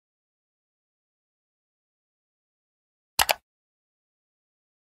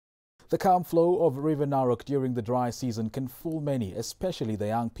The calm flow of River Narok during the dry season can fool many, especially the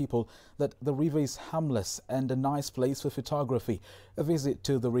young people, that the river is harmless and a nice place for photography. A visit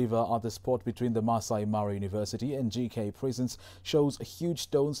to the river at the spot between the Maasai Mara University and GK prisons shows huge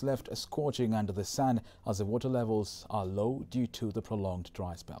stones left scorching under the sun as the water levels are low due to the prolonged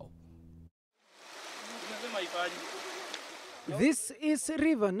dry spell. This is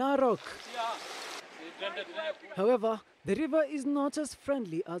River Narok. However, the river is not as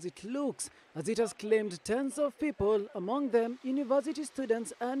friendly as it looks, as it has claimed tens of people, among them university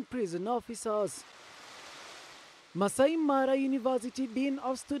students and prison officers. Maasai Mara University Dean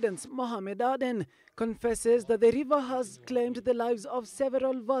of Students Mohammed Aden confesses that the river has claimed the lives of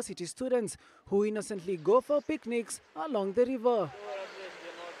several varsity students who innocently go for picnics along the river.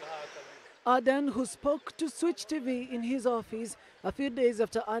 Aden, who spoke to Switch TV in his office a few days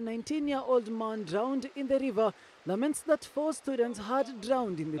after a 19-year-old man drowned in the river, laments that 4 students had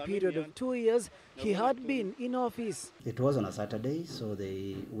drowned in the period of 2 years he had been in office. It was on a Saturday, so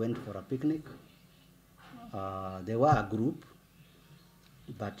they went for a picnic. They were a group,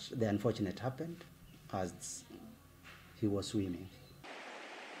 but the unfortunate happened as he was swimming.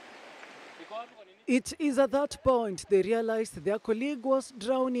 It is at that point they realized their colleague was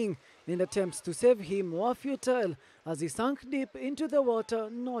drowning, and attempts to save him were futile as he sank deep into the water,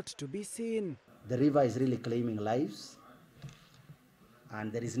 not to be seen. The river is really claiming lives,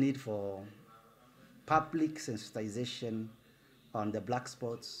 and there is need for public sensitization on the black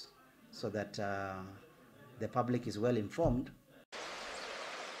spots so that the public is well informed.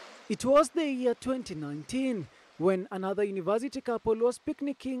 It was the year 2019 when another university couple was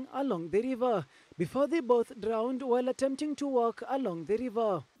picnicking along the river before they both drowned while attempting to walk along the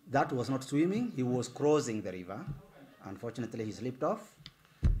river. That was not swimming, he was crossing the river. Unfortunately, he slipped off,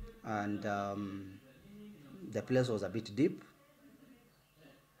 and the place was a bit deep.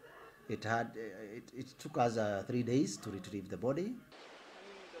 It took us 3 days to retrieve the body.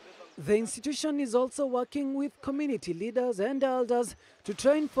 The institution is also working with community leaders and elders to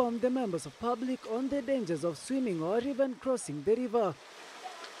try and inform the members of public on the dangers of swimming or even crossing the river.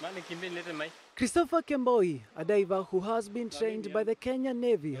 Christopher Kemboi, a diver who has been trained by the Kenya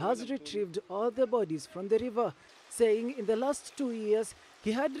Navy, has retrieved all the bodies from the river, saying in the last 2 years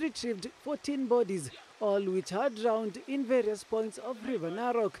he had retrieved 14 bodies, all which had drowned in various points of River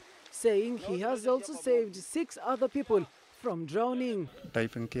Narok, saying he has also saved 6 other people from drowning.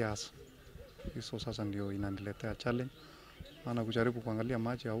 Diving kiasi hizo sasa ndio inaniletea challenge, maana kujaribu kuangalia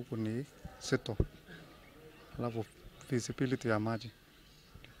maji ya huku ni seto, alafu visibility ya maji.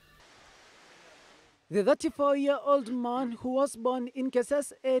 The 34-year-old man who was born in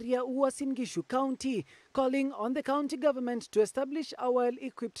Kesas area was in Gishu County, calling on the county government to establish a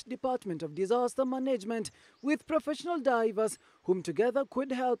well-equipped Department of Disaster Management with professional divers whom together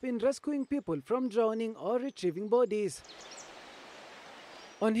could help in rescuing people from drowning or retrieving bodies.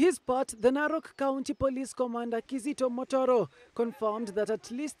 On his part, the Narok County Police Commander Kizito Motoro confirmed that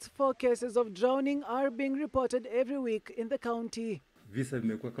at least 4 cases of drowning are being reported every week in the county. Visa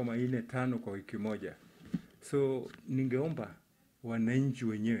vimekuwa kama 4-5 kwa wiki moja. So ningeomba wananchi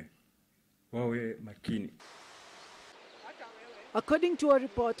wenyewe wawe makini. According to a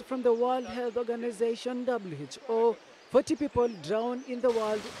report from the World Health Organization WHO, 40 people drown in the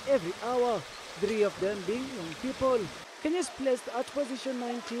world every hour, 3 of them being young people. Kenya is placed at position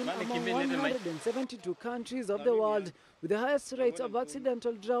 19 among 172 countries of the world with the highest rate of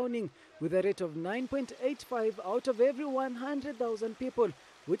accidental drowning, with a rate of 9.85 out of every 100,000 people,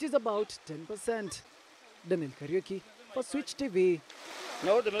 which is about 10%. Daniel Kariuki for Switch TV.